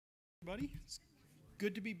everybody. It's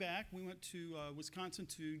good to be back. We went to Wisconsin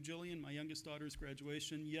to Jillian, my youngest daughter's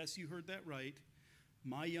graduation. Yes, you heard that right.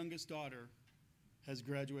 My youngest daughter has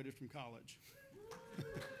graduated from college.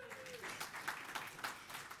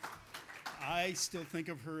 I still think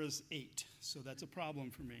of her as 8, so that's a problem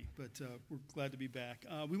for me, but we're glad to be back.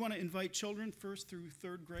 We want to invite children 1st through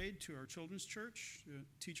 3rd grade to our children's church. The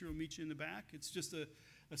teacher will meet you in the back. It's just a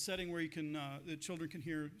setting where you can the children can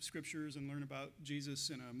hear scriptures and learn about Jesus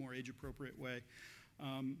in a more age-appropriate way.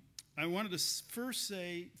 I wanted to first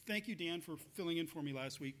say thank you, Dan, for filling in for me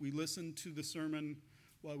last week. We listened to the sermon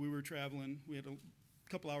while we were traveling. We had a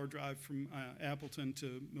couple-hour drive from Appleton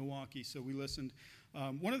to Milwaukee, so we listened.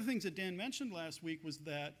 One of the things that Dan mentioned last week was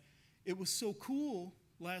that it was so cool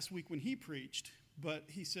last week when he preached, but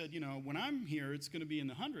he said, when I'm here, it's going to be in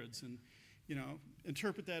the hundreds, and,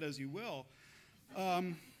 interpret that as you will.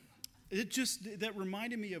 That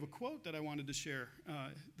reminded me of a quote that I wanted to share.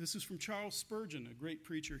 This is from Charles Spurgeon, a great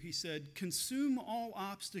preacher. He said, "Consume all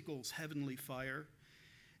obstacles, heavenly fire,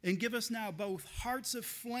 and give us now both hearts of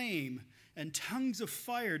flame and tongues of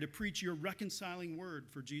fire to preach your reconciling word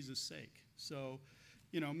for Jesus' sake." So,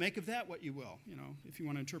 make of that what you will, if you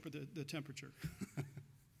want to interpret the temperature.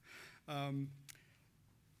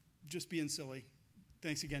 Just being silly.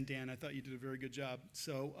 Thanks again, Dan. I thought you did a very good job.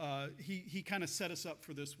 So he kind of set us up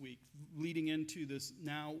for this week, leading into this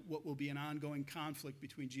now what will be an ongoing conflict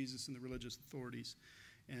between Jesus and the religious authorities.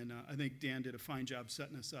 And I think Dan did a fine job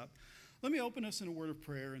setting us up. Let me open us in a word of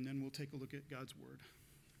prayer, and then we'll take a look at God's word.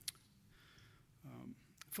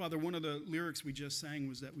 Father, one of the lyrics we just sang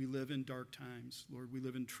was that we live in dark times. Lord, we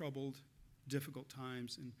live in troubled, difficult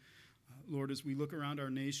times. And Lord, as we look around our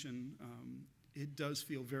nation, it does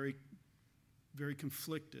feel very, very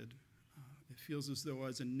conflicted. It feels as though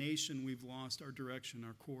as a nation we've lost our direction,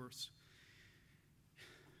 our course.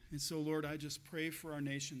 And so, Lord, I just pray for our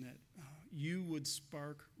nation that you would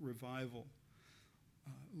spark revival.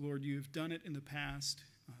 Lord, you've done it in the past.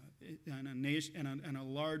 On a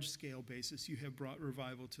large-scale basis, you have brought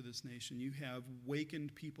revival to this nation. You have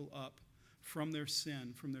wakened people up from their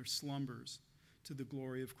sin, from their slumbers, to the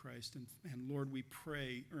glory of Christ. And Lord, we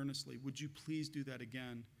pray earnestly, would you please do that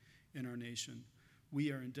again in our nation?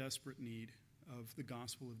 We are in desperate need of the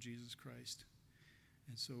gospel of Jesus Christ.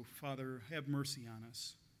 And so, Father, have mercy on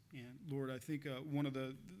us. And Lord, I think one of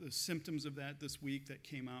the symptoms of that this week that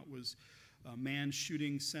came out was a man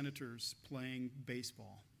shooting senators playing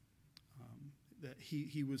baseball. That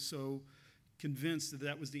he was so convinced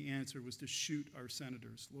that was the answer, was to shoot our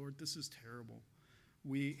senators. Lord, this is terrible.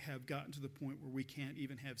 We have gotten to the point where we can't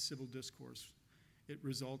even have civil discourse. It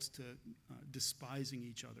results to despising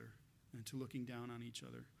each other and to looking down on each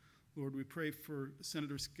other. Lord, we pray for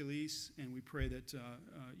Senator Scalise, and we pray that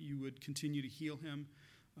you would continue to heal him,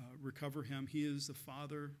 recover him. He is a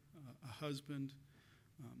father, a husband.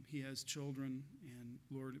 He has children, and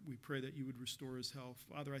Lord, we pray that you would restore his health.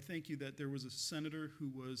 Father, I thank you that there was a senator who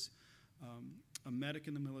was a medic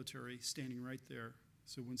in the military standing right there.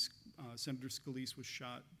 So when Senator Scalise was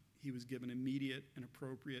shot, he was given immediate and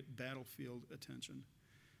appropriate battlefield attention.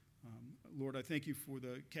 Lord, I thank you for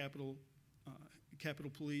the Capitol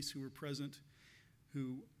Police who were present,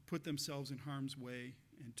 who put themselves in harm's way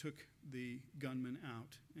and took the gunman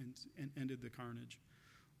out and ended the carnage.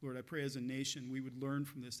 Lord, I pray as a nation we would learn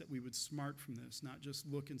from this, that we would smart from this, not just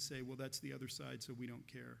look and say, well, that's the other side, so we don't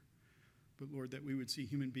care. But, Lord, that we would see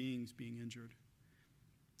human beings being injured,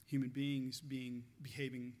 human beings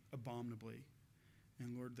behaving abominably.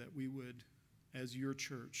 And, Lord, that we would, as your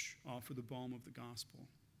church, offer the balm of the gospel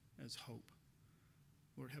as hope.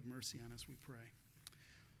 Lord, have mercy on us, we pray.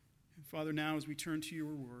 And Father, now as we turn to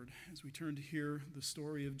your word, as we turn to hear the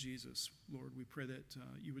story of Jesus, Lord, we pray that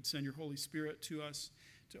you would send your Holy Spirit to us,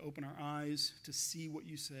 to open our eyes, to see what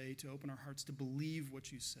you say, to open our hearts, to believe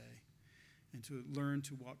what you say, and to learn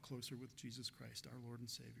to walk closer with Jesus Christ, our Lord and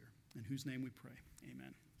Savior, in whose name we pray.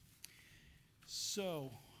 Amen.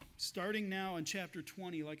 So, starting now in chapter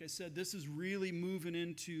 20, like I said, this is really moving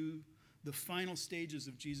into the final stages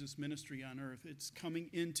of Jesus' ministry on earth. It's coming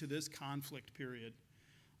into this conflict period.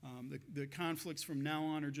 The conflicts from now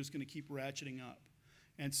on are just going to keep ratcheting up.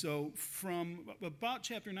 And so from about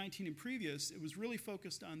chapter 19 and previous, it was really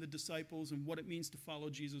focused on the disciples and what it means to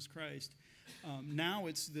follow Jesus Christ. Now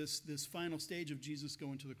it's this final stage of Jesus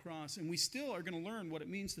going to the cross. And we still are going to learn what it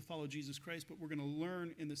means to follow Jesus Christ, but we're going to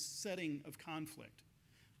learn in the setting of conflict,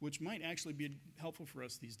 which might actually be helpful for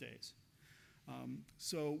us these days.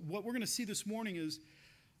 So what we're going to see this morning is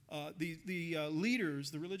the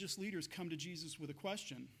leaders, the religious leaders, come to Jesus with a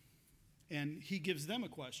question. And he gives them a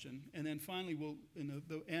question, and then finally, in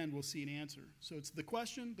the end, we'll see an answer. So it's the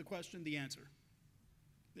question, the answer.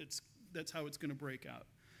 It's that's how it's going to break out.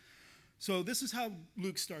 So this is how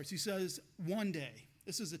Luke starts. He says, one day.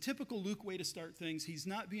 This is a typical Luke way to start things. He's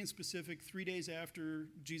not being specific 3 days after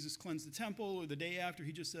Jesus cleansed the temple or the day after.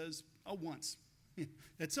 He just says, oh, once.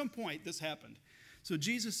 At some point, this happened. So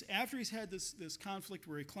Jesus, after he's had this conflict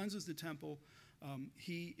where he cleanses the temple,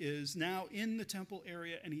 he is now in the temple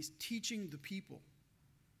area and he's teaching the people.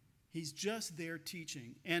 He's just there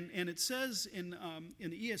teaching. And it says in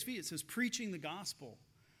the ESV, it says preaching the gospel.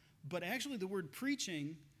 But actually the word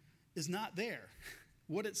preaching is not there.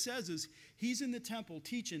 What it says is he's in the temple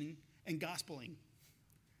teaching and gospeling.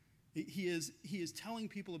 He is telling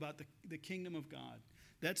people about the kingdom of God.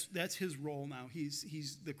 That's his role now.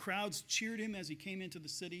 The crowds cheered him as he came into the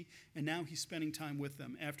city, and now he's spending time with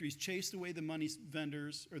them. After he's chased away the money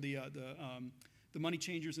vendors or the money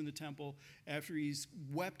changers in the temple, after he's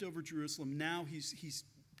wept over Jerusalem, now he's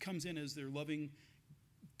comes in as their loving,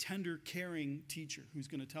 tender, caring teacher who's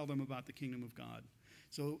going to tell them about the kingdom of God.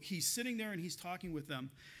 So he's sitting there and he's talking with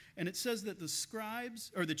them, and it says that the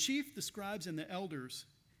scribes, or the chief, the scribes, and the elders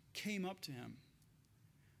came up to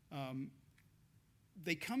him.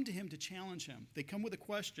 They come to him to challenge him. They come with a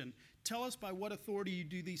question. Tell us by what authority you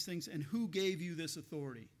do these things and who gave you this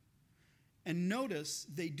authority. And notice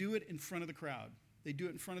they do it in front of the crowd. They do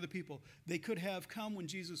it in front of the people. They could have come when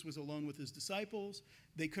Jesus was alone with his disciples.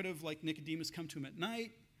 They could have, like Nicodemus, come to him at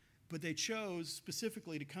night. But they chose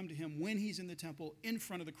specifically to come to him when he's in the temple in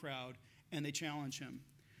front of the crowd, and they challenge him.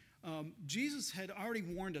 Jesus had already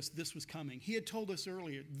warned us this was coming. He had told us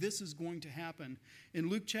earlier this is going to happen. In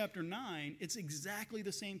Luke chapter 9, it's exactly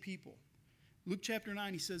the same people. Luke chapter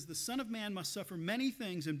 9, he says, the Son of Man must suffer many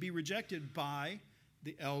things and be rejected by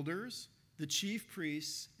the elders, the chief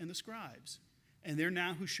priests, and the scribes. And they're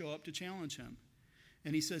now who show up to challenge him.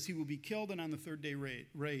 And he says he will be killed and on the third day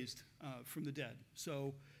raised from the dead.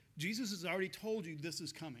 So Jesus has already told you this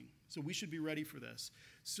is coming. So we should be ready for this.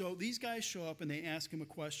 So these guys show up and they ask him a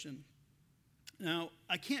question. Now,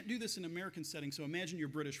 I can't do this in an American setting, so imagine you're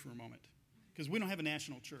British for a moment, because we don't have a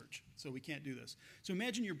national church, so we can't do this. So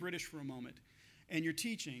imagine you're British for a moment, and you're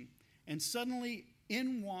teaching, and suddenly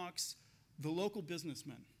in walks the local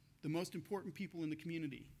businessmen, the most important people in the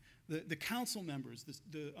community. The council members,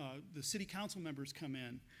 the city council members come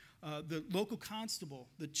in. The local constable,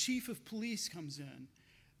 the chief of police comes in.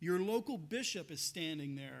 Your local bishop is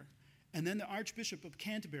standing there. And then the Archbishop of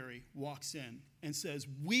Canterbury walks in and says,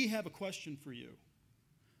 we have a question for you.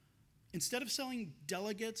 Instead of selling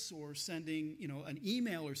delegates or sending, an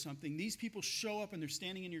email or something, these people show up and they're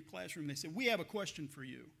standing in your classroom and they say, we have a question for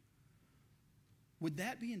you. Would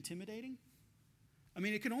that be intimidating? I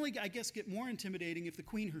mean, it can only, I guess, get more intimidating if the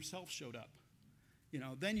Queen herself showed up.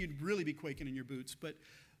 Then you'd really be quaking in your boots. But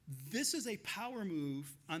this is a power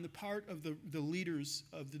move on the part of the leaders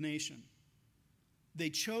of the nation. They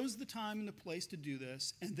chose the time and the place to do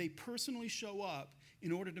this, and they personally show up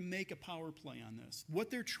in order to make a power play on this. What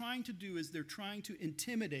they're trying to do is they're trying to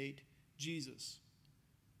intimidate Jesus.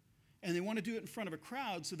 And they want to do it in front of a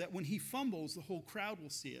crowd so that when he fumbles, the whole crowd will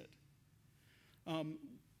see it.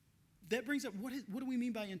 That brings up, what do we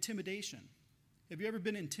mean by intimidation? Have you ever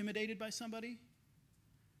been intimidated by somebody?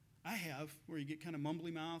 I have, where you get kind of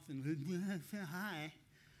mumbly mouth and hi.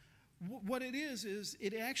 What it is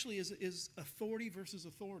it actually is authority versus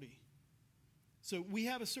authority. So we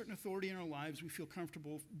have a certain authority in our lives. We feel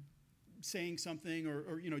comfortable saying something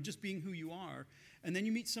or just being who you are. And then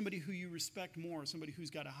you meet somebody who you respect more, somebody who's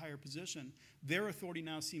got a higher position. Their authority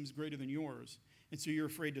now seems greater than yours. And so you're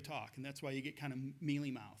afraid to talk. And that's why you get kind of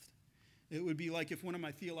mealy-mouthed. It would be like if one of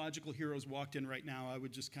my theological heroes walked in right now, I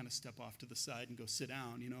would just kind of step off to the side and go sit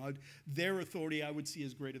down. Their authority I would see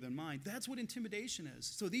as greater than mine. That's what intimidation is.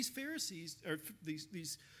 So these Pharisees, or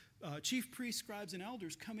these chief priests, scribes, and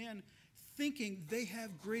elders come in thinking they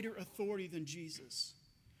have greater authority than Jesus.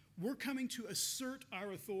 We're coming to assert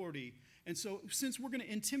our authority. And so since we're going to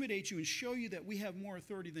intimidate you and show you that we have more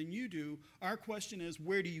authority than you do, our question is,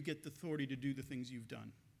 where do you get the authority to do the things you've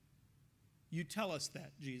done? You tell us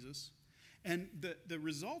that, Jesus. And the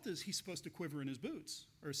result is he's supposed to quiver in his boots,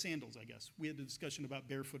 or sandals, I guess. We had the discussion about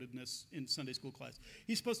barefootedness in Sunday school class.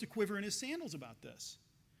 He's supposed to quiver in his sandals about this.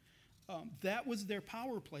 That was their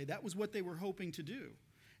power play. That was what they were hoping to do.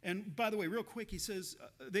 And by the way, real quick, he says,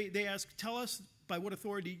 they ask, tell us by what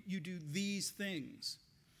authority you do these things.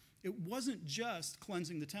 It wasn't just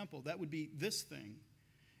cleansing the temple. That would be this thing.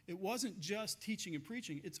 It wasn't just teaching and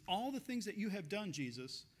preaching. It's all the things that you have done,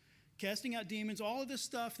 Jesus. Casting out demons, all of this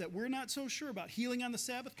stuff that we're not so sure about. Healing on the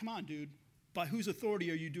Sabbath, come on, dude. By whose authority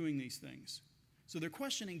are you doing these things? So they're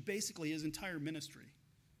questioning basically his entire ministry.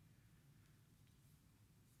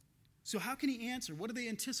 So how can he answer? What are they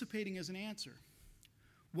anticipating as an answer?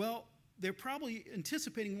 Well, they're probably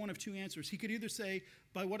anticipating one of two answers. He could either say,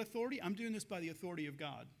 by what authority? I'm doing this by the authority of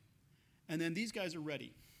God. And then these guys are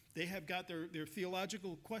ready. They have got their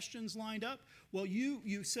theological questions lined up. Well,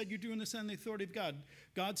 you said you're doing this on the authority of God.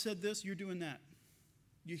 God said this, you're doing that.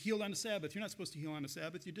 You healed on the Sabbath. You're not supposed to heal on the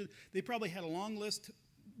Sabbath. You did. They probably had a long list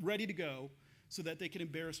ready to go so that they could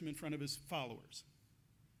embarrass him in front of his followers.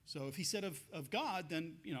 So if he said of God,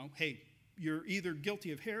 then, hey, you're either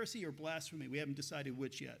guilty of heresy or blasphemy. We haven't decided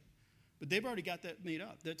which yet. But they've already got that made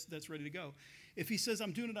up. That's ready to go. If he says,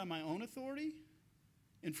 I'm doing it on my own authority,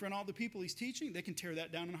 in front of all the people he's teaching, they can tear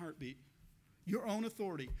that down in a heartbeat. Your own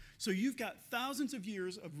authority. So you've got thousands of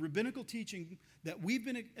years of rabbinical teaching that we've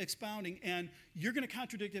been expounding, and you're going to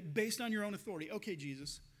contradict it based on your own authority. Okay,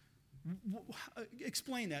 Jesus,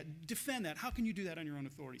 explain that. Defend that. How can you do that on your own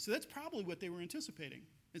authority? So that's probably what they were anticipating.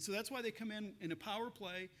 And so that's why they come in a power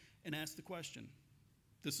play and ask the question.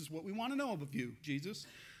 This is what we want to know of you, Jesus.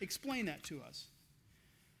 Explain that to us.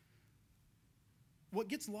 What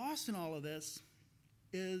gets lost in all of this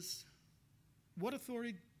is, what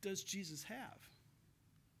authority does Jesus have?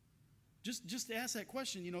 Just ask that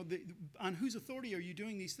question, on whose authority are you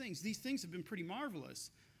doing these things? These things have been pretty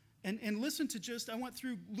marvelous. And listen to I went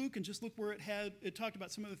through Luke and just look where it talked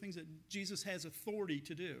about some of the things that Jesus has authority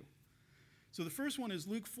to do. So the first one is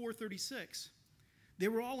Luke 4:36. They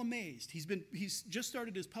were all amazed. He's just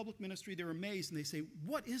started his public ministry. They're amazed, and they say,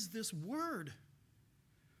 what is this word?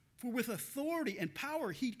 For with authority and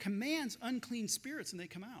power, he commands unclean spirits, and they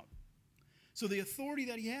come out. So the authority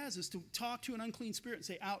that he has is to talk to an unclean spirit and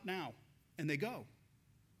say, out now, and they go.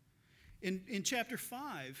 In chapter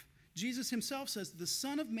 5, Jesus himself says, the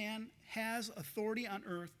Son of Man has authority on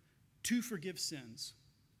earth to forgive sins.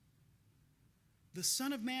 The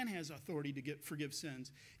Son of Man has authority to forgive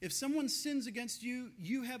sins. If someone sins against you,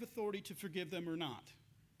 you have authority to forgive them or not.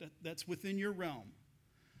 That's within your realm.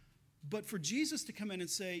 But for Jesus to come in and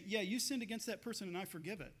say, yeah, you sinned against that person and I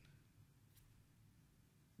forgive it.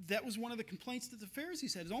 That was one of the complaints that the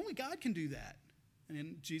Pharisees had, is only God can do that. And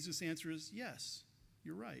then Jesus' answer is, yes,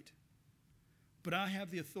 you're right. But I have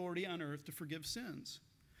the authority on earth to forgive sins.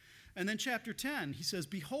 And then chapter 10, he says,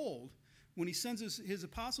 behold, when he sends his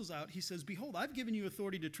apostles out, he says, behold, I've given you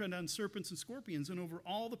authority to tread on serpents and scorpions and over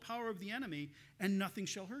all the power of the enemy, and nothing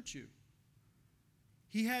shall hurt you.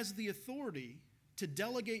 He has the authority to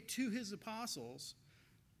delegate to his apostles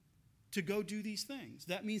to go do these things.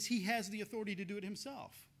 That means he has the authority to do it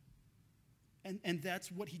himself. And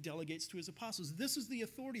that's what he delegates to his apostles. This is the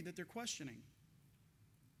authority that they're questioning.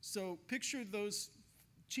 So picture those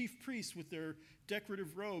chief priests with their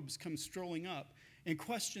decorative robes come strolling up and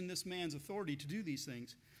question this man's authority to do these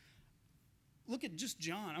things. Look at just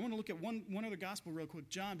John. I want to look at one other gospel real quick,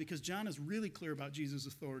 John, because John is really clear about Jesus'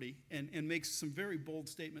 authority and makes some very bold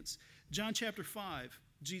statements. John chapter 5,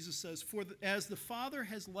 Jesus says, as the Father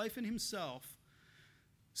has life in himself,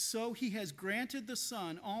 so he has granted the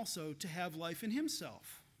Son also to have life in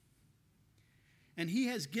himself. And he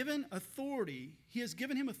has given him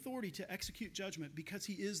authority to execute judgment because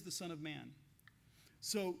he is the Son of Man.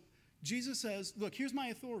 So Jesus says, look, here's my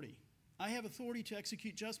authority. I have authority to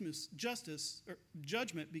execute judgment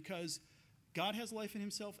because God has life in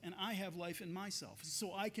himself and I have life in myself.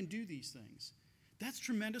 So I can do these things. That's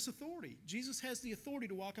tremendous authority. Jesus has the authority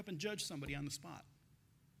to walk up and judge somebody on the spot.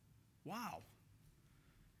 Wow.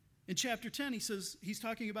 In chapter 10, he says, he's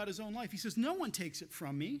talking about his own life. He says, no one takes it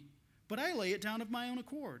from me, but I lay it down of my own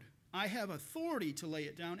accord. I have authority to lay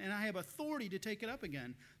it down, and I have authority to take it up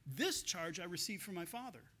again. This charge I received from my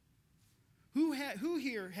Father. Who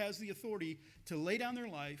here has the authority to lay down their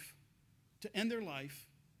life, to end their life,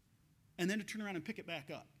 and then to turn around and pick it back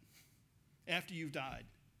up after you've died?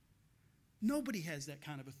 Nobody has that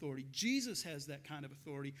kind of authority. Jesus has that kind of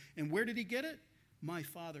authority. And where did he get it? My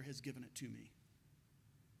Father has given it to me.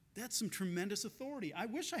 That's some tremendous authority. I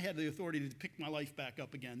wish I had the authority to pick my life back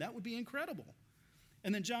up again. That would be incredible.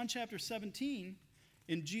 And then John chapter 17,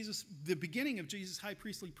 in the beginning of Jesus' high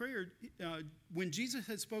priestly prayer, when Jesus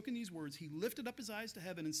had spoken these words, he lifted up his eyes to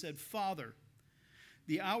heaven and said, Father,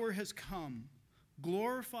 the hour has come.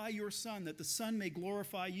 Glorify your Son, that the Son may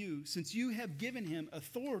glorify you, since you have given him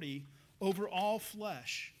authority over all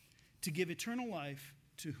flesh, to give eternal life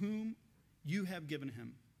to whom you have given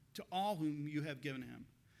him, to all whom you have given him.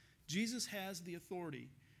 Jesus has the authority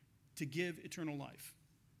to give eternal life.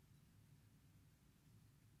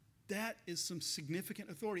 That is some significant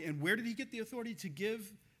authority. And where did he get the authority to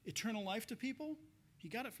give eternal life to people? He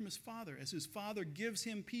got it from his Father. As his Father gives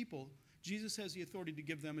him people, Jesus has the authority to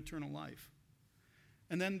give them eternal life.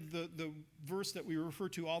 And then the verse that we refer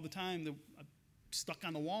to all the time, stuck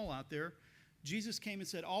on the wall out there, Jesus came and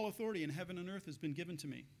said, all authority in heaven and earth has been given to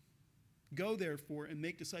me. Go, therefore, and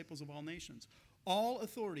make disciples of all nations. All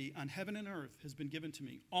authority on heaven and earth has been given to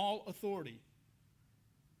me. All authority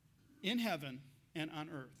in heaven and on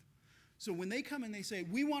earth. So when they come and they say,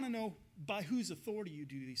 we want to know by whose authority you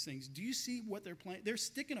do these things, do you see what they're playing? They're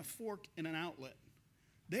sticking a fork in an outlet.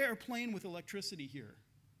 They are playing with electricity here.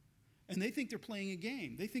 And they think they're playing a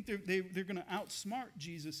game. They think they're going to outsmart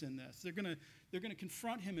Jesus in this. They're going to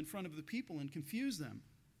confront him in front of the people and confuse them.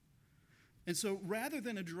 And so rather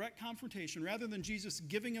than a direct confrontation, rather than Jesus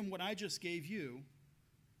giving them what I just gave you,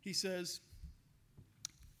 he says,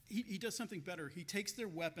 he does something better. He takes their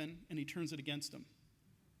weapon and he turns it against them.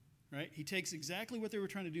 Right? He takes exactly what they were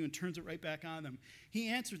trying to do and turns it right back on them. He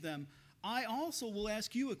answered them, I also will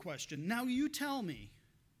ask you a question. Now you tell me,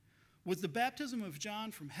 was the baptism of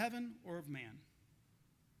John from heaven or of man?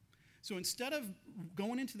 So instead of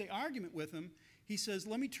going into the argument with him, he says,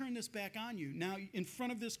 let me turn this back on you. Now, in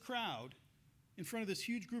front of this crowd, in front of this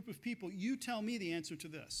huge group of people, you tell me the answer to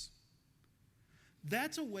this.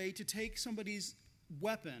 That's a way to take somebody's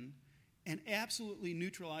weapon and absolutely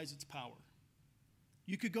neutralize its power.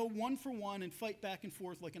 You could go 1-for-1 and fight back and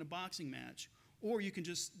forth like in a boxing match, or you can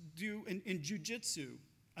just do, in jiu-jitsu,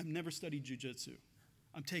 I've never studied jiu-jitsu.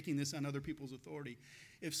 I'm taking this on other people's authority.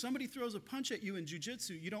 If somebody throws a punch at you in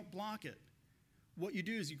jiu-jitsu, you don't block it. What you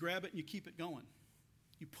do is you grab it and you keep it going.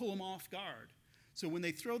 You pull them off guard. So when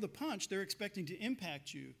they throw the punch, they're expecting to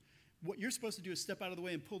impact you. What you're supposed to do is step out of the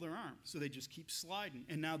way and pull their arm. So they just keep sliding,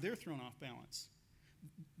 and now they're thrown off balance.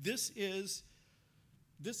 This is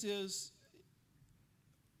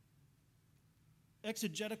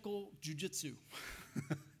exegetical jujitsu.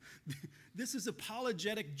 This is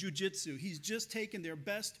apologetic jujitsu. He's just taken their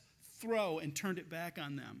best throw and turned it back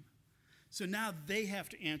on them. So now they have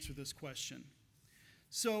to answer this question.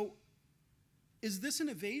 So is this an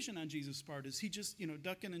evasion on Jesus' part? Is he just,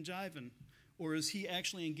 ducking and jiving? Or is he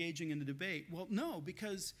actually engaging in the debate? Well, no,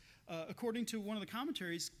 because according to one of the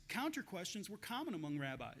commentaries, counter questions were common among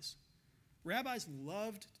rabbis. Rabbis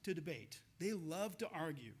loved to debate. They loved to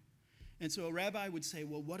argue. And so a rabbi would say,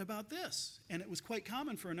 well, what about this? And it was quite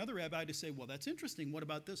common for another rabbi to say, well, that's interesting. What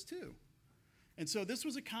about this too? And so this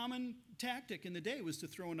was a common tactic in the day, was to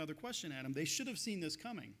throw another question at them. They should have seen this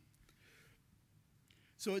coming.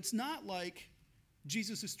 So it's not like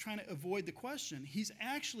Jesus is trying to avoid the question. He's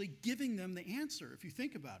actually giving them the answer, if you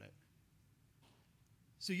think about it.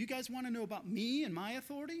 So you guys want to know about me and my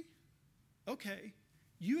authority? Okay,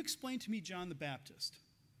 you explain to me John the Baptist.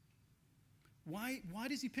 Why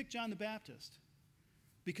does he pick John the Baptist?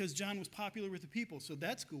 Because John was popular with the people, so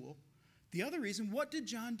that's cool. The other reason, what did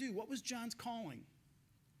John do? What was John's calling?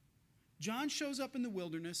 John shows up in the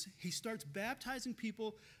wilderness. He starts baptizing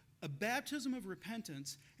people, a baptism of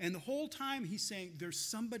repentance, and the whole time he's saying, there's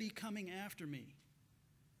somebody coming after me.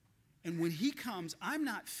 And when he comes, I'm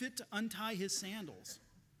not fit to untie his sandals.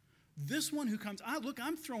 This one who comes, look,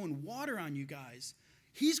 I'm throwing water on you guys.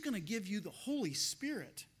 He's going to give you the Holy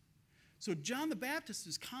Spirit. So John the Baptist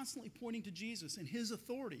is constantly pointing to Jesus and his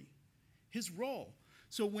authority, his role.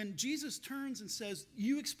 So when Jesus turns and says,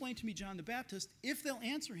 you explain to me John the Baptist, if they'll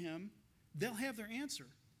answer him, they'll have their answer.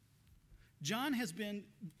 John has been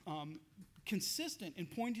consistent in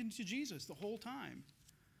pointing to Jesus the whole time.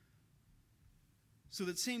 So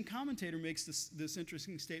that same commentator makes this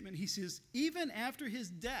interesting statement. He says, even after his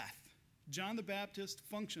death, John the Baptist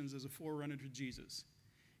functions as a forerunner to Jesus.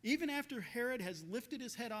 Even after Herod has lifted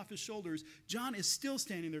his head off his shoulders, John is still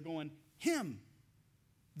standing there going, him,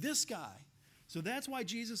 this guy. So that's why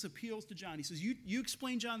Jesus appeals to John. He says, you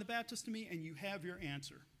explain John the Baptist to me and you have your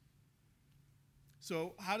answer.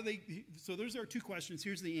 So so those are two questions.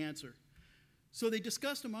 Here's the answer. So they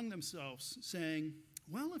discussed among themselves, saying,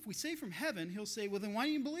 well, if we say from heaven, he'll say, well, then why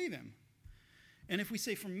don't you believe him? And if we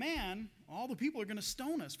say from man, all the people are going to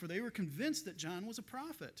stone us, for they were convinced that John was a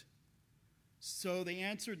prophet. So they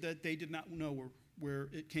answered that they did not know where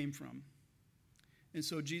it came from. And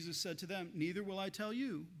so Jesus said to them, neither will I tell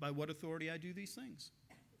you by what authority I do these things.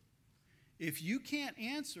 If you can't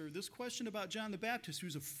answer this question about John the Baptist,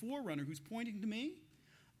 who's a forerunner, who's pointing to me,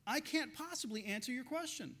 I can't possibly answer your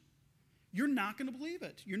question. You're not going to believe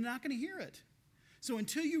it. You're not going to hear it. So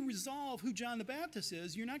until you resolve who John the Baptist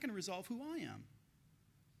is, you're not going to resolve who I am.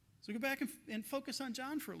 So go back and focus on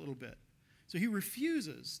John for a little bit. So he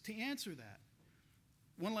refuses to answer that.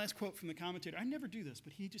 One last quote from the commentator. I never do this,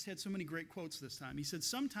 but he just had so many great quotes this time. He said,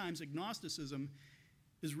 sometimes agnosticism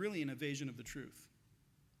is really an evasion of the truth.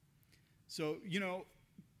 So,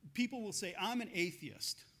 people will say, I'm an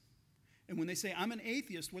atheist. And when they say, I'm an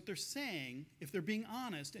atheist, what they're saying, if they're being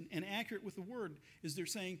honest and accurate with the word, is they're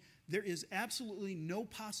saying there is absolutely no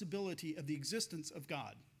possibility of the existence of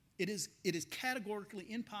God. It is categorically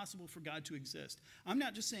impossible for God to exist. I'm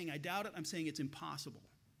not just saying I doubt it, I'm saying it's impossible.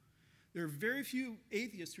 There are very few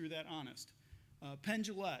atheists who are that honest. Penn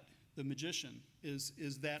Jillette, the magician,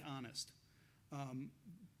 is that honest.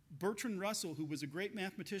 Bertrand Russell, who was a great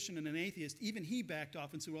mathematician and an atheist, even he backed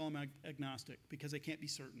off and said, well, I'm agnostic because I can't be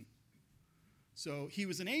certain. So he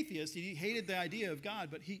was an atheist. He hated the idea of God,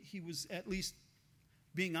 but he was at least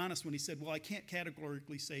being honest when he said, well, I can't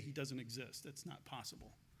categorically say he doesn't exist. That's not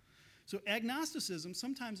possible. So agnosticism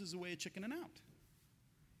sometimes is a way of chickening out.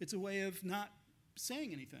 It's a way of not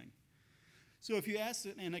saying anything. So if you ask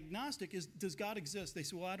an agnostic, does God exist? They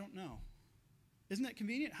say, well, I don't know. Isn't that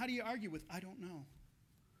convenient? How do you argue with, I don't know?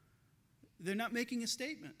 They're not making a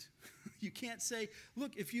statement. You can't say,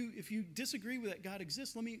 look, if you disagree with that God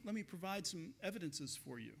exists, let me provide some evidences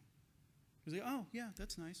for you. Because they, oh, yeah,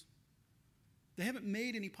 that's nice. They haven't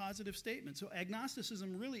made any positive statement. So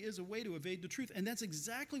agnosticism really is a way to evade the truth. And that's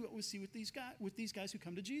exactly what we see with these guys who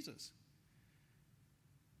come to Jesus.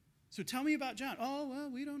 So tell me about John. Oh, well,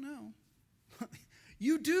 we don't know.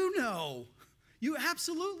 You do know. You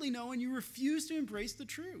absolutely know, and you refuse to embrace the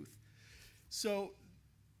truth. So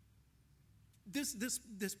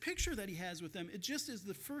this picture that he has with them, it just is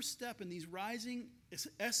the first step in these rising,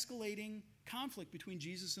 escalating conflict between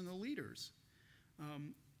Jesus and the leaders.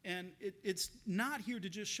 And it's not here to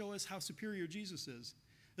just show us how superior Jesus is.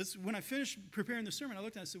 When I finished preparing the sermon, I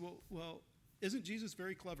looked at it and I said, well, isn't Jesus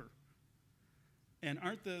very clever? And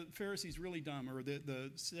aren't the Pharisees really dumb? Or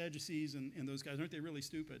the Sadducees and those guys, aren't they really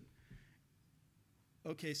stupid?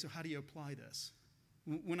 Okay, so how do you apply this?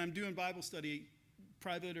 When I'm doing Bible study,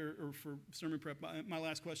 private or for sermon prep, my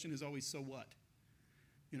last question is always, so what?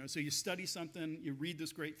 So you study something, you read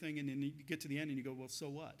this great thing, and then you get to the end and you go, well, so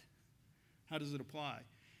what? How does it apply?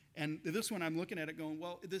 And this one, I'm looking at it going,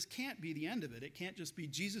 well, this can't be the end of it. It can't just be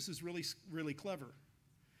Jesus is really, really clever.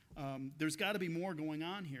 There's got to be more going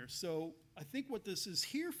on here. So I think what this is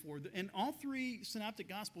here for, and all three synoptic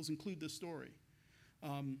gospels include this story.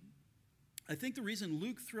 I think the reason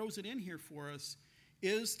Luke throws it in here for us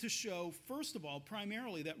is to show, first of all,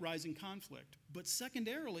 primarily that rising conflict. But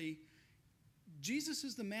secondarily, Jesus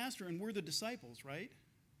is the master and we're the disciples, right?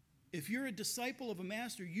 If you're a disciple of a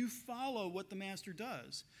master, you follow what the master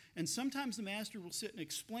does. And sometimes the master will sit and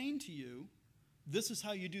explain to you, this is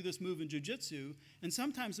how you do this move in jiu-jitsu. And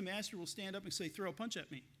sometimes the master will stand up and say, throw a punch at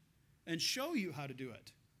me, and show you how to do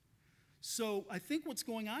it. So I think what's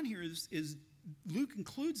going on here is Luke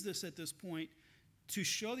includes this at this point to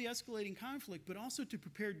show the escalating conflict, but also to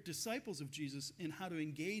prepare disciples of Jesus in how to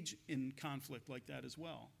engage in conflict like that as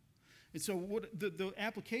well. And so what the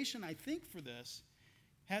application, I think, for this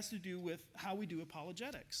has to do with how we do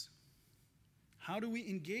apologetics. How do we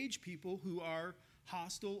engage people who are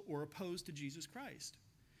hostile or opposed to Jesus Christ?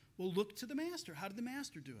 Well, look to the master. How did the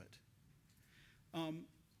master do it?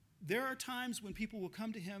 There are times when people will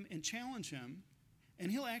come to him and challenge him,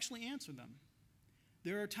 and he'll actually answer them.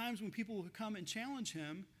 There are times when people will come and challenge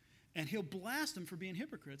him, and he'll blast them for being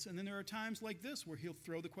hypocrites. And then there are times like this where he'll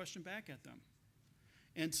throw the question back at them.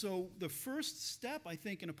 And so the first step, I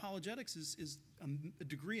think, in apologetics is a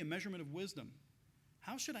degree, a measurement of wisdom.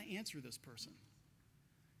 How should I answer this person?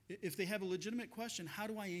 If they have a legitimate question, how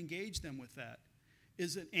do I engage them with that?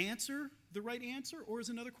 Is an answer the right answer, or is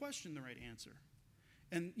another question the right answer?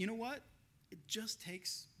 And you know what? It just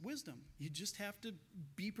takes wisdom. You just have to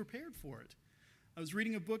be prepared for it. I was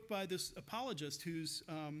reading a book by this apologist whose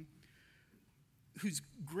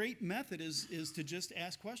great method is to just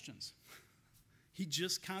ask questions. He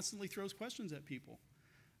just constantly throws questions at people.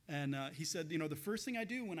 And he said, the first thing I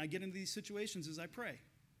do when I get into these situations is I pray.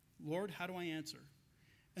 Lord, how do I answer?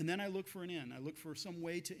 And then I look for an end. I look for some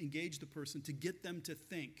way to engage the person, to get them to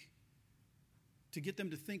think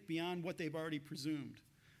beyond what they've already presumed.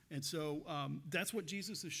 And so that's what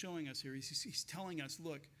Jesus is showing us here. He's telling us,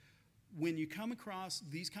 look, when you come across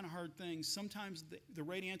these kind of hard things, sometimes the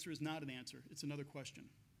right answer is not an answer. It's another question.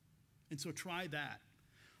 And so try that.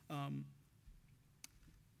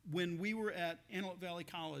 When we were at Antelope Valley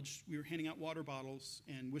College, we were handing out water bottles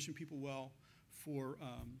and wishing people well for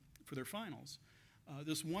their finals.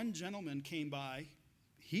 This one gentleman came by.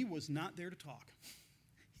 He was not there to talk.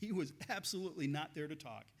 He was absolutely not there to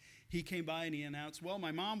talk. He came by and he announced, well,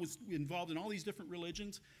 my mom was involved in all these different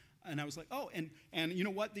religions. And I was like, oh, and you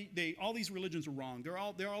know what? All these religions are wrong. They're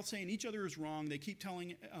all saying each other is wrong. They keep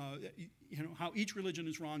telling how each religion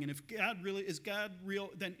is wrong. And if God really is God real,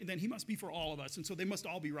 then He must be for all of us. And so they must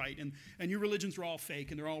all be right. And your religions are all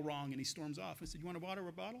fake and they're all wrong. And he storms off. I said, you want a bottle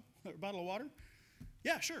of water?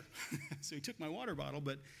 Yeah, sure. So he took my water bottle,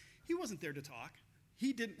 but he wasn't there to talk.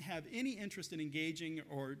 He didn't have any interest in engaging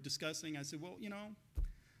or discussing. I said, well,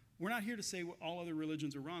 We're not here to say all other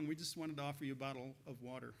religions are wrong. We just wanted to offer you a bottle of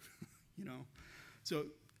water, you know. So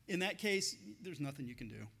in that case, there's nothing you can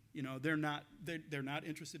do. You know, they're not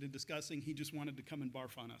interested in discussing. He just wanted to come and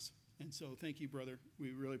barf on us. And so thank you, brother.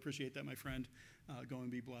 We really appreciate that, my friend. Go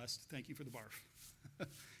and be blessed. Thank you for the barf.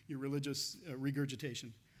 Your religious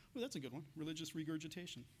regurgitation. Well, that's a good one, religious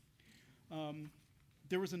regurgitation.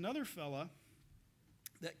 There was another fella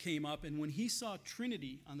that came up, and when he saw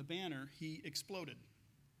Trinity on the banner, he exploded.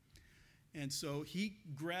 And so he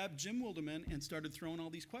grabbed Jim Wilderman and started throwing all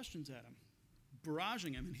these questions at him,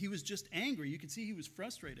 barraging him, and he was just angry. You could see he was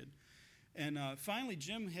frustrated. And finally,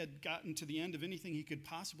 Jim had gotten to the end of anything he could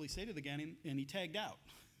possibly say to the guy, and he tagged out.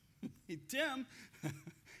 Tim,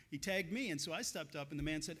 he tagged me, and so I stepped up, and the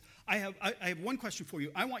man said, I have one question for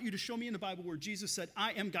you. I want you to show me in the Bible where Jesus said,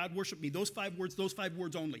 I am God, worship me. Those 5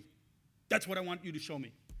 words only. That's what I want you to show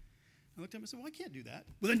me. I looked at him and said, well, I can't do that.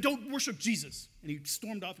 Well, then don't worship Jesus. And he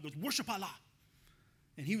stormed off and goes, worship Allah.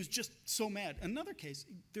 And he was just so mad. Another case,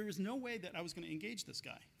 there is no way that I was going to engage this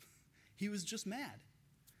guy. He was just mad.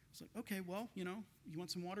 It's like, okay, well, you know, you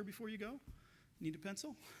want some water before you go? Need a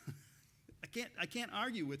pencil? I can't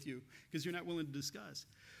argue with you because you're not willing to discuss.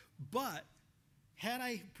 But had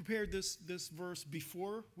I prepared this verse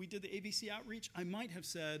before we did the ABC outreach, I might have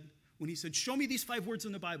said, when he said, show me these 5 words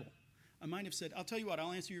in the Bible, I might have said, I'll tell you what,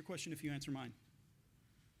 I'll answer your question if you answer mine.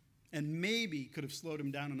 And maybe could have slowed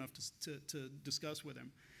him down enough to discuss with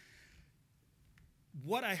him.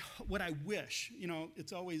 What I wish, you know,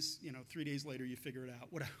 it's always, you know, 3 days later you figure it out.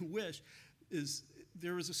 What I wish is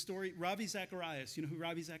there was a story, Ravi Zacharias. You know who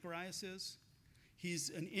Ravi Zacharias is?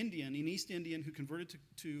 He's an Indian, an East Indian who converted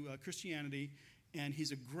to Christianity, and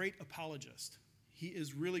he's a great apologist. He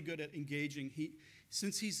is really good at engaging.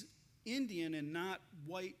 Since he's Indian and not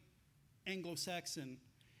white Anglo-Saxon,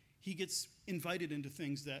 he gets invited into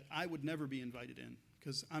things that I would never be invited in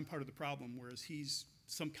because I'm part of the problem, whereas he's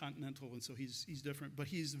some continental, and so he's different. But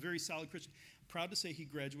he's a very solid Christian. Proud to say he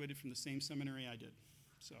graduated from the same seminary I did.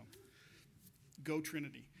 So, go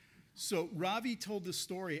Trinity. So Ravi told this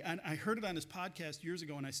story, and I heard it on his podcast years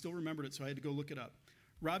ago, and I still remembered it, so I had to go look it up.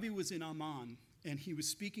 Ravi was in Amman, and he was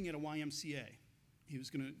speaking at a YMCA. He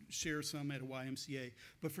was going to share some at a YMCA,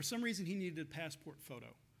 but for some reason he needed a passport photo.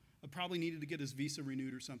 Probably needed to get his visa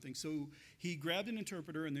renewed or something. So he grabbed an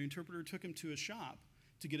interpreter, and the interpreter took him to a shop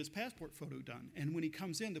to get his passport photo done. And when he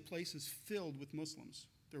comes in, the place is filled with Muslims.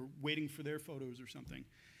 They're waiting for their photos or something.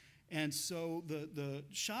 And so the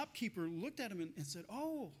shopkeeper looked at him and said,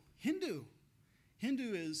 oh, Hindu.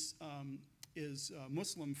 Hindu is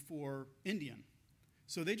Muslim for Indian.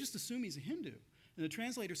 So they just assume he's a Hindu. And the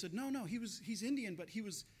translator said, no, he's Indian, but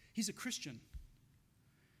he's a Christian.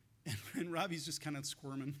 And Ravi's just kind of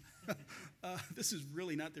squirming. This is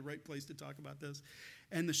really not the right place to talk about this.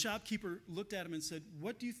 And the shopkeeper looked at him and said,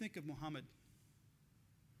 what do you think of Muhammad?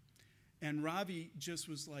 And Ravi just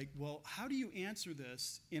was like, well, how do you answer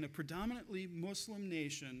this in a predominantly Muslim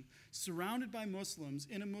nation, surrounded by Muslims,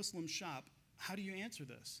 in a Muslim shop? How do you answer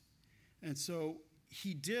this? And so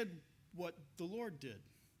he did what the Lord did.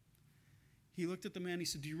 He looked at the man, he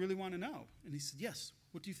said, do you really want to know? And he said, yes.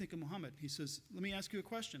 What do you think of Muhammad? He says, let me ask you a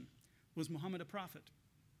question. Was Muhammad a prophet?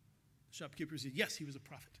 The shopkeeper said, yes, he was a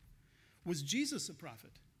prophet. Was Jesus a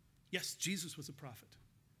prophet? Yes, Jesus was a prophet.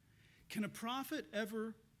 Can a prophet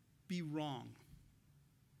ever be wrong?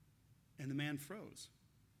 And the man froze.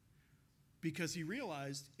 Because he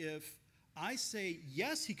realized if I say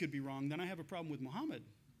yes, he could be wrong, then I have a problem with Muhammad.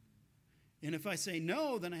 And if I say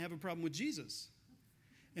no, then I have a problem with Jesus.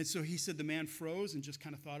 And so he said the man froze and just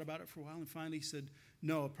kind of thought about it for a while, and finally he said,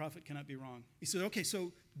 no, a prophet cannot be wrong. He said, okay,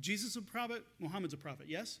 so Jesus is a prophet, Muhammad's a prophet,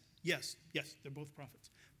 yes? Yes, they're both prophets.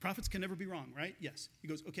 Prophets can never be wrong, right? Yes. He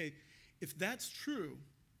goes, okay, if that's true,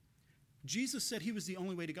 Jesus said he was the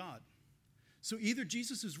only way to God. So either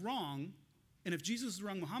Jesus is wrong, and if Jesus is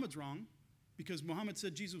wrong, Muhammad's wrong, because Muhammad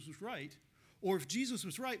said Jesus was right, or if Jesus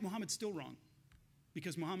was right, Muhammad's still wrong,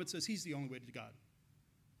 because Muhammad says he's the only way to God.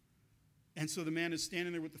 And so the man is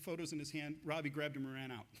standing there with the photos in his hand. Ravi grabbed him and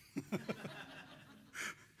ran out.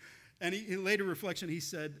 And in later reflection, he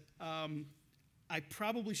said, I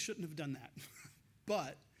probably shouldn't have done that.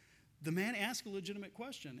 But the man asked a legitimate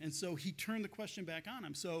question, and so he turned the question back on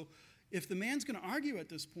him. So if the man's going to argue at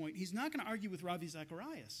this point, he's not going to argue with Ravi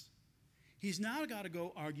Zacharias. He's now got to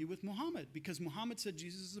go argue with Muhammad, because Muhammad said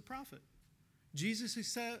Jesus is a prophet. Jesus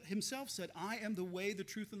himself said, I am the way, the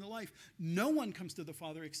truth, and the life. No one comes to the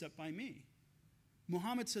Father except by me.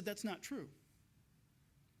 Muhammad said that's not true.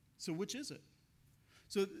 So which is it?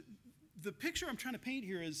 So the picture I'm trying to paint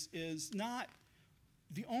here is not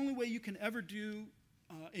the only way you can ever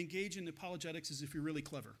engage in apologetics is if you're really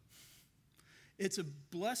clever. It's a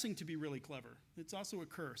blessing to be really clever. It's also a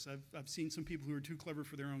curse. I've seen some people who are too clever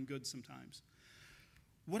for their own good sometimes.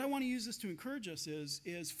 What I want to use this to encourage us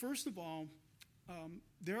is first of all,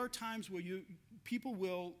 there are times where people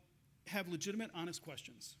will have legitimate, honest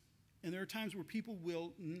questions. And there are times where people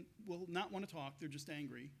will not want to talk. They're just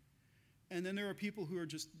angry. And then there are people who are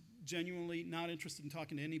just genuinely not interested in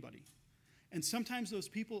talking to anybody. And sometimes those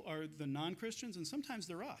people are the non-Christians, and sometimes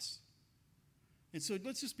they're us. And so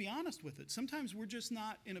let's just be honest with it. Sometimes we're just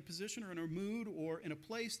not in a position or in a mood or in a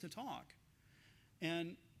place to talk.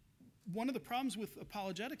 And one of the problems with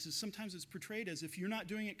apologetics is sometimes it's portrayed as if you're not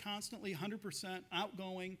doing it constantly, 100%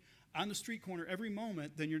 outgoing, on the street corner every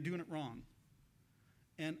moment, then you're doing it wrong.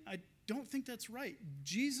 And I don't think that's right.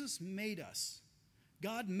 Jesus made us.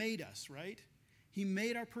 God made us, right? He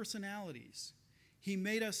made our personalities. He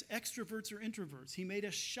made us extroverts or introverts. He made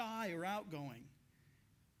us shy or outgoing.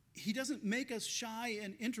 He doesn't make us shy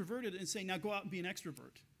and introverted and say, now go out and be an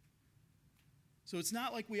extrovert. So it's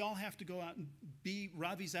not like we all have to go out and be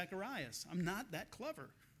Ravi Zacharias. I'm not that clever.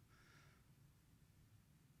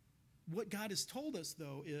 What God has told us,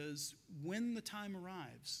 though, is when the time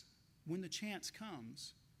arrives, when the chance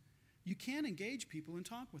comes, you can engage people and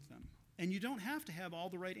talk with them. And you don't have to have all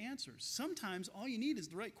the right answers. Sometimes all you need is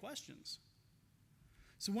the right questions.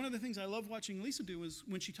 So one of the things I love watching Lisa do is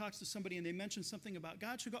when she talks to somebody and they mention something about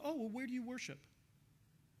God, she'll go, oh, well, where do you worship?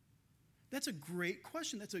 That's a great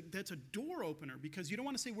question. That's a door opener, because you don't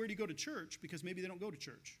want to say, where do you go to church? Because maybe they don't go to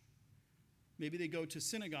church. Maybe they go to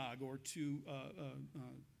synagogue or to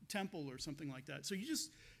temple or something like that. So you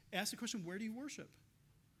just ask the question, where do you worship?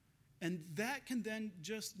 And that can then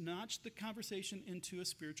just notch the conversation into a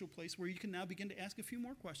spiritual place where you can now begin to ask a few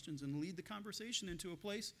more questions and lead the conversation into a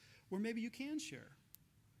place where maybe you can share.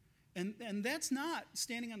 And that's not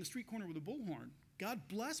standing on the street corner with a bullhorn. God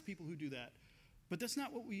bless people who do that. But that's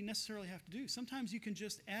not what we necessarily have to do. Sometimes you can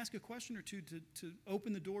just ask a question or two to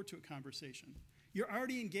open the door to a conversation. You're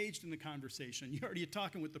already engaged in the conversation. You're already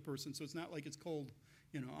talking with the person, so it's not like it's cold,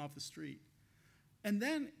 off the street. And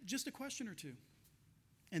then just a question or two.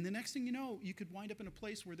 And the next thing you know, you could wind up in a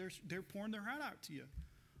place where they're pouring their heart out to you.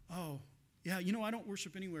 Oh, yeah, I don't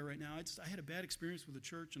worship anywhere right now. I had a bad experience with the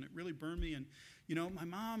church, and it really burned me. And, my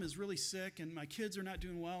mom is really sick, and my kids are not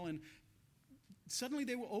doing well. And suddenly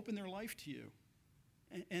they will open their life to you.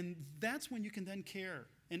 And that's when you can then care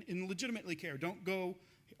and legitimately care. Don't go,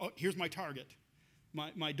 oh, here's my target.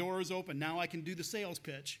 My door is open. Now I can do the sales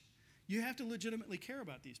pitch. You have to legitimately care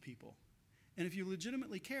about these people. And if you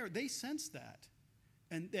legitimately care, they sense that.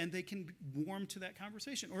 And they can warm to that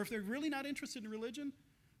conversation. Or if they're really not interested in religion,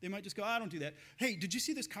 they might just go, I don't do that. Hey, did you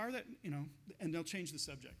see this car that, and they'll change the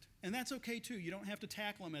subject. And that's okay too. You don't have to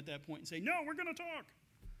tackle them at that point and say, no, we're going to talk.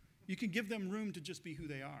 You can give them room to just be who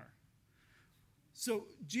they are. So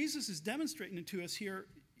Jesus is demonstrating to us here,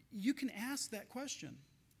 you can ask that question.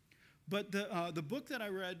 But the book that I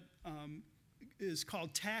read is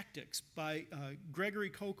called Tactics by Gregory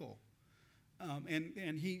Koukl.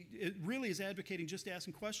 And he really is advocating just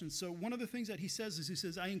asking questions. So one of the things that he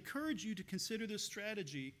says, I encourage you to consider this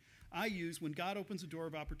strategy I use when God opens a door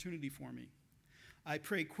of opportunity for me. I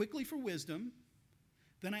pray quickly for wisdom.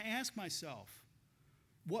 Then I ask myself,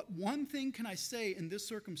 what one thing can I say in this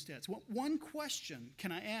circumstance? What one question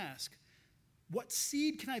can I ask? What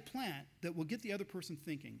seed can I plant that will get the other person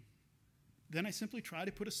thinking? Then I simply try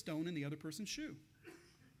to put a stone in the other person's shoe.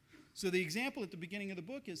 So the example at the beginning of the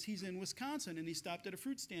book is he's in Wisconsin, and he stopped at a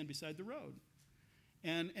fruit stand beside the road.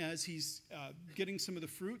 And as he's getting some of the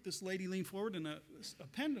fruit, this lady leaned forward, and a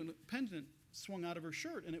pendant swung out of her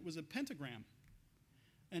shirt, and it was a pentagram.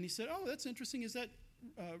 And he said, oh, that's interesting. Is that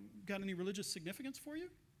got any religious significance for you?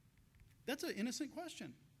 That's an innocent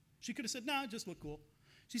question. She could have said, no, it just looked cool.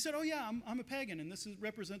 She said, oh, yeah, I'm a pagan, and this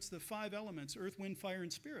represents the 5 elements, earth, wind, fire,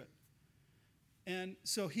 and spirit. And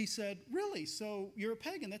so he said, really? So you're a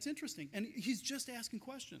pagan? That's interesting. And he's just asking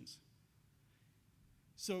questions.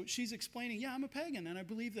 So she's explaining, yeah, I'm a pagan, and I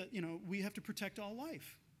believe that, we have to protect all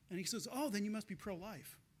life. And he says, oh, then you must be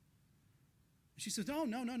pro-life. She says, oh,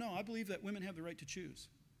 no, I believe that women have the right to choose.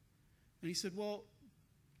 And he said, well,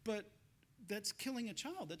 but that's killing a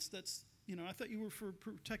child. That's I thought you were for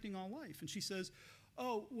protecting all life. And she says,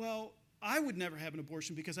 oh, well, I would never have an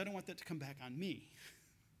abortion because I don't want that to come back on me.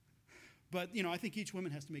 But, I think each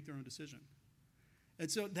woman has to make their own decision. And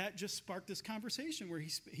so that just sparked this conversation where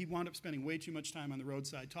he wound up spending way too much time on the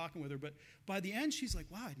roadside talking with her. But by the end, she's like,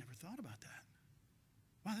 wow, I'd never thought about that.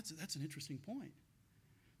 Wow, that's an interesting point.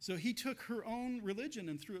 So he took her own religion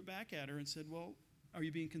and threw it back at her and said, well, are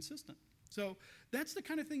you being consistent? So that's the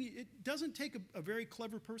kind of thing, it doesn't take a very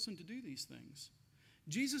clever person to do these things.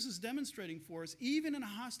 Jesus is demonstrating for us, even in a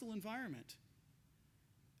hostile environment,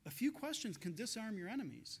 A few questions can disarm your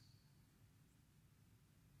enemies.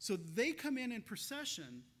 So they come in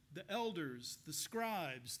procession. The elders, the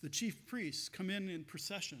scribes, the chief priests come in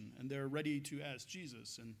procession, and they're ready to ask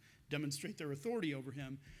Jesus and demonstrate their authority over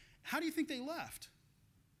him. How do you think they left?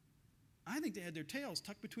 I think they had their tails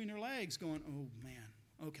tucked between their legs going, oh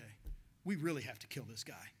man, okay, we really have to kill this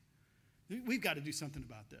guy. We've got to do something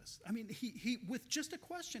about this. I mean, he with just a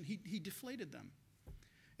question, he deflated them.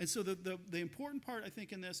 And so the important part, I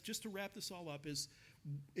think, in this, just to wrap this all up, is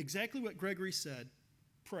exactly what Gregory said: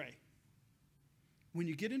 pray. When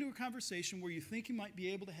you get into a conversation where you think you might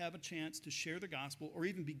be able to have a chance to share the gospel or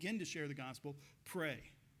even begin to share the gospel, pray.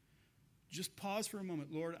 Just pause for a moment.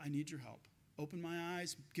 Lord, I need your help. Open my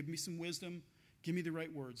eyes. Give me some wisdom. Give me the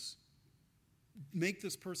right words. Make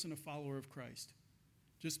this person a follower of Christ.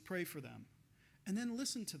 Just pray for them. And then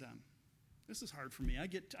listen to them. This is hard for me.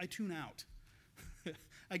 I tune out.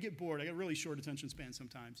 I get bored. I got a really short attention span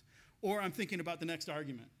sometimes. Or I'm thinking about the next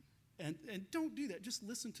argument. And don't do that. Just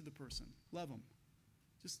listen to the person. Love them.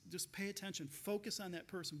 Just pay attention. Focus on that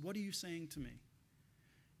person. What are you saying to me?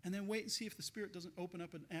 And then wait and see if the Spirit doesn't open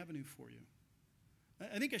up an avenue for you.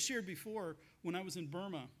 I think I shared before, when I was in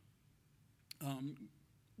Burma,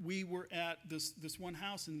 we were at this one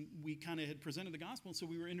house, and we kind of had presented the gospel, and so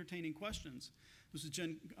we were entertaining questions. This was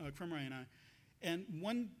Jen Kremmery and I. And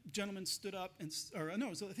one gentleman stood up, I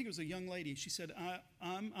think it was a young lady. She said,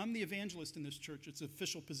 I'm the evangelist in this church. It's an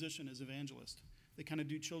official position as evangelist. They kind of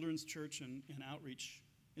do children's church and outreach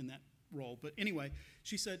in that role. But anyway,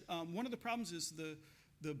 she said, one of the problems is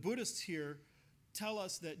the Buddhists here tell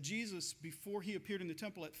us that Jesus, before he appeared in the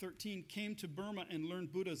temple at 13, came to Burma and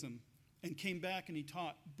learned Buddhism and came back and he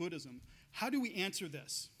taught Buddhism. How do we answer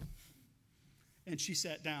this? And she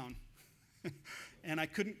sat down. And I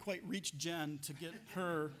couldn't quite reach Jen to get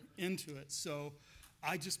her into it. So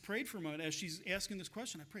I just prayed for a moment. As she's asking this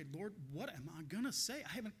question, I prayed, Lord, what am I going to say?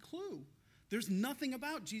 I haven't a clue. There's nothing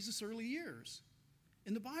about Jesus' early years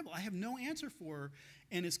in the Bible. I have no answer for her.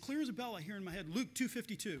 And as clear as a bell, I hear in my head, Luke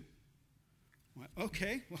 2:52.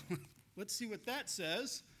 Okay, well, let's see what that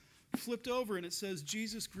says. Flipped over, and it says,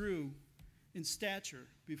 Jesus grew in stature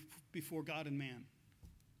before God and man.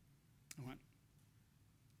 I went,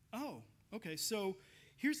 oh, okay, so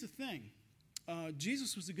here's the thing.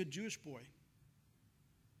 Jesus was a good Jewish boy.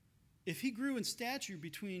 If he grew in stature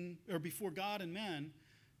before God and men,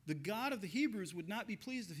 the God of the Hebrews would not be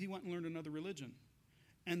pleased if he went and learned another religion.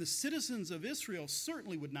 And the citizens of Israel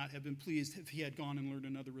certainly would not have been pleased if he had gone and learned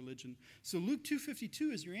another religion. So Luke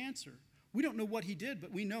 2:52 is your answer. We don't know what he did,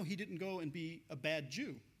 but we know he didn't go and be a bad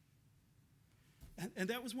Jew. And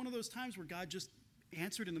that was one of those times where God just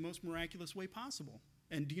answered in the most miraculous way possible.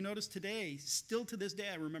 And do you notice today, still to this day,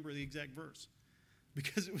 I remember the exact verse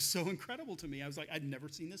because it was so incredible to me. I was like, I'd never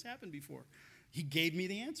seen this happen before. He gave me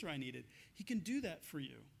the answer I needed. He can do that for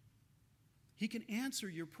you. He can answer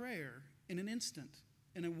your prayer in an instant,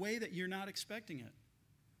 in a way that you're not expecting it.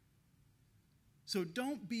 So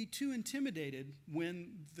don't be too intimidated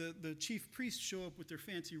when the chief priests show up with their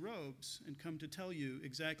fancy robes and come to tell you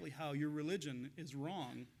exactly how your religion is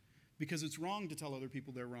wrong, because it's wrong to tell other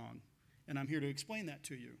people they're wrong. And I'm here to explain that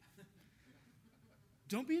to you.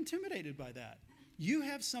 Don't be intimidated by that. You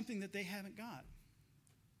have something that they haven't got.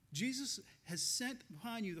 Jesus has sent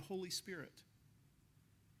upon you the Holy Spirit.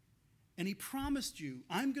 And he promised you,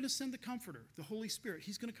 I'm going to send the Comforter, the Holy Spirit.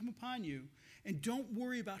 He's going to come upon you. And don't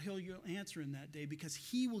worry about how you'll answer in that day, because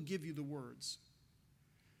he will give you the words.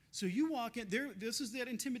 So you walk in there. This is that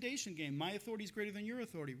intimidation game. My authority is greater than your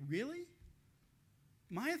authority. Really?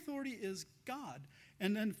 My authority is God.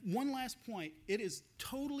 And then one last point. It is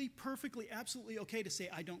totally, perfectly, absolutely okay to say,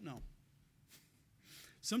 I don't know.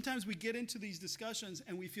 Sometimes we get into these discussions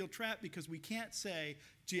and we feel trapped because we can't say,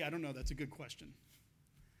 gee, I don't know, that's a good question.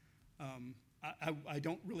 I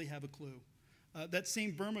don't really have a clue. That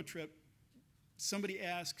same Burma trip, somebody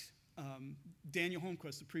asked Daniel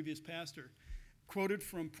Holmquist, the previous pastor, quoted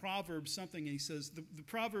from Proverbs something, and he says, the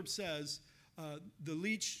proverb says, the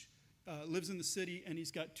leech lives in the city and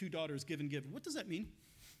he's got 2 daughters, give and give. What does that mean?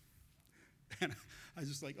 And I was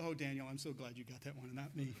just like, oh, Daniel, I'm so glad you got that one and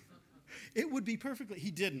not me. It would be perfectly, he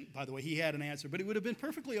didn't, by the way, he had an answer, but it would have been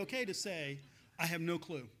perfectly okay to say, I have no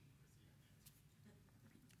clue.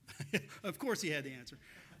 Of course he had the answer.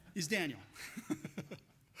 He's Daniel.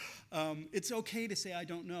 It's okay to say, I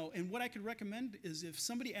don't know. And what I could recommend is if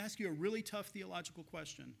somebody asks you a really tough theological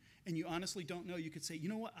question and you honestly don't know, you could say, you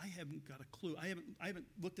know what, I haven't got a clue. I haven't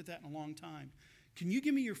looked at that in a long time. Can you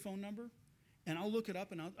give me your phone number? And I'll look it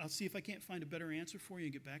up and I'll see if I can't find a better answer for you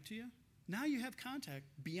and get back to you. Now you have contact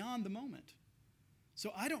beyond the moment.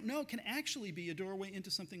 So I don't know can actually be a doorway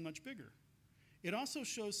into something much bigger. It also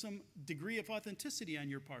shows some degree of authenticity on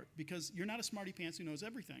your part because you're not a smarty pants who knows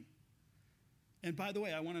everything. And by the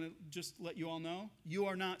way, I want to just let you all know, you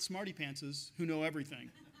are not smarty pantses who know everything.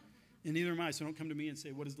 And neither am I, so don't come to me and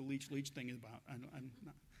say, what is the leech thing about? I'm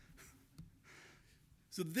not.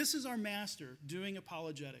 So this is our master doing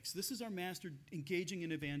apologetics. This is our master engaging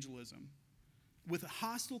in evangelism with a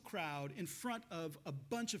hostile crowd in front of a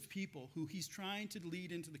bunch of people who he's trying to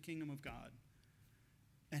lead into the kingdom of God.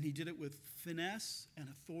 And he did it with finesse and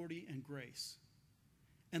authority and grace.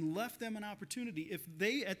 And left them an opportunity. If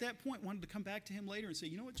they, at that point, wanted to come back to him later and say,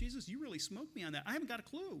 you know what, Jesus, you really smoked me on that. I haven't got a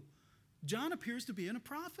clue. John appears to be a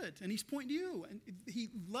prophet, and he's pointing to you. And he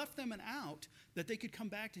left them an out that they could come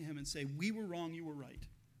back to him and say, we were wrong, you were right.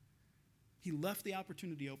 He left the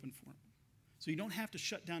opportunity open for him. So you don't have to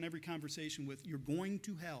shut down every conversation with, you're going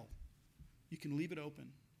to hell. You can leave it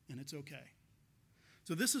open, and it's okay.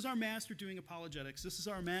 So this is our master doing apologetics. This is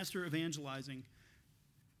our master evangelizing.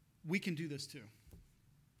 We can do this too.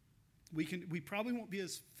 We probably won't be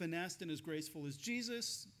as finessed and as graceful as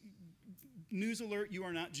Jesus. News alert, you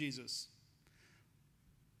are not Jesus.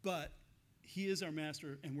 But he is our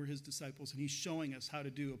master and we're his disciples, and he's showing us how to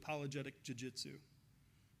do apologetic jiu-jitsu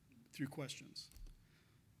through questions.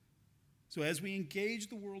 So as we engage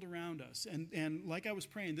the world around us, and like I was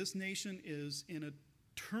praying, this nation is in a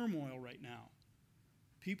turmoil right now.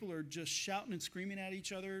 People are just shouting and screaming at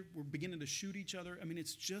each other. We're beginning to shoot each other. I mean,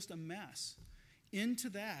 it's just a mess. Into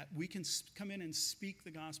that, we can come in and speak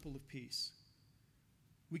the gospel of peace.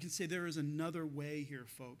 We can say there is another way here,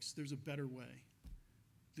 folks. There's a better way.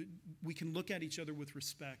 We can look at each other with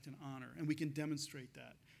respect and honor, and we can demonstrate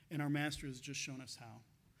that. And our master has just shown us how.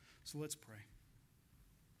 So let's pray.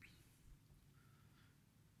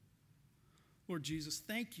 Lord Jesus,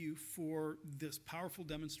 thank you for this powerful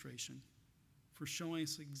demonstration, for showing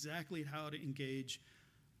us exactly how to engage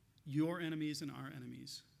your enemies and our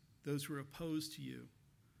enemies, those who are opposed to you,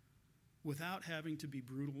 without having to be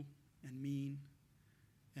brutal and mean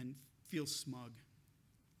and feel smug.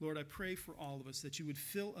 Lord, I pray for all of us that you would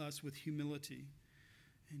fill us with humility.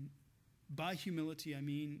 And by humility, I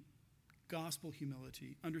mean gospel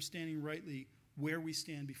humility, understanding rightly where we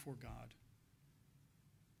stand before God.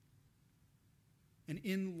 And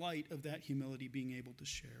in light of that humility, being able to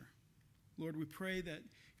share. Lord, we pray that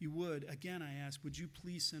you would, again I ask, would you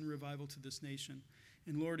please send revival to this nation?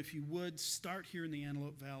 And Lord, if you would, start here in the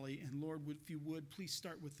Antelope Valley. And Lord, if you would, please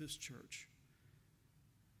start with this church.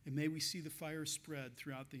 And may we see the fire spread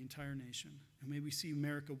throughout the entire nation. And may we see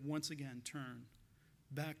America once again turn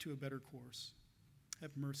back to a better course.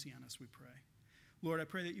 Have mercy on us, we pray. Lord, I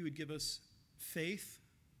pray that you would give us faith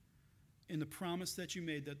in the promise that you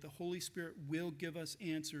made that the Holy Spirit will give us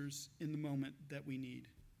answers in the moment that we need.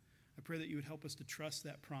 I pray that you would help us to trust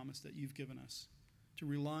that promise that you've given us, to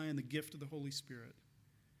rely on the gift of the Holy Spirit,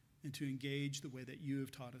 and to engage the way that you have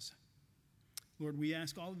taught us. Lord, we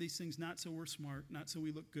ask all of these things not so we're smart, not so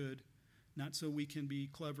we look good, not so we can be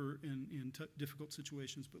clever in difficult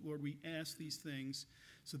situations, but Lord, we ask these things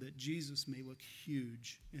so that Jesus may look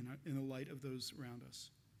huge in the light of those around us.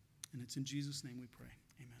 And it's in Jesus' name we pray.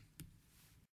 Amen.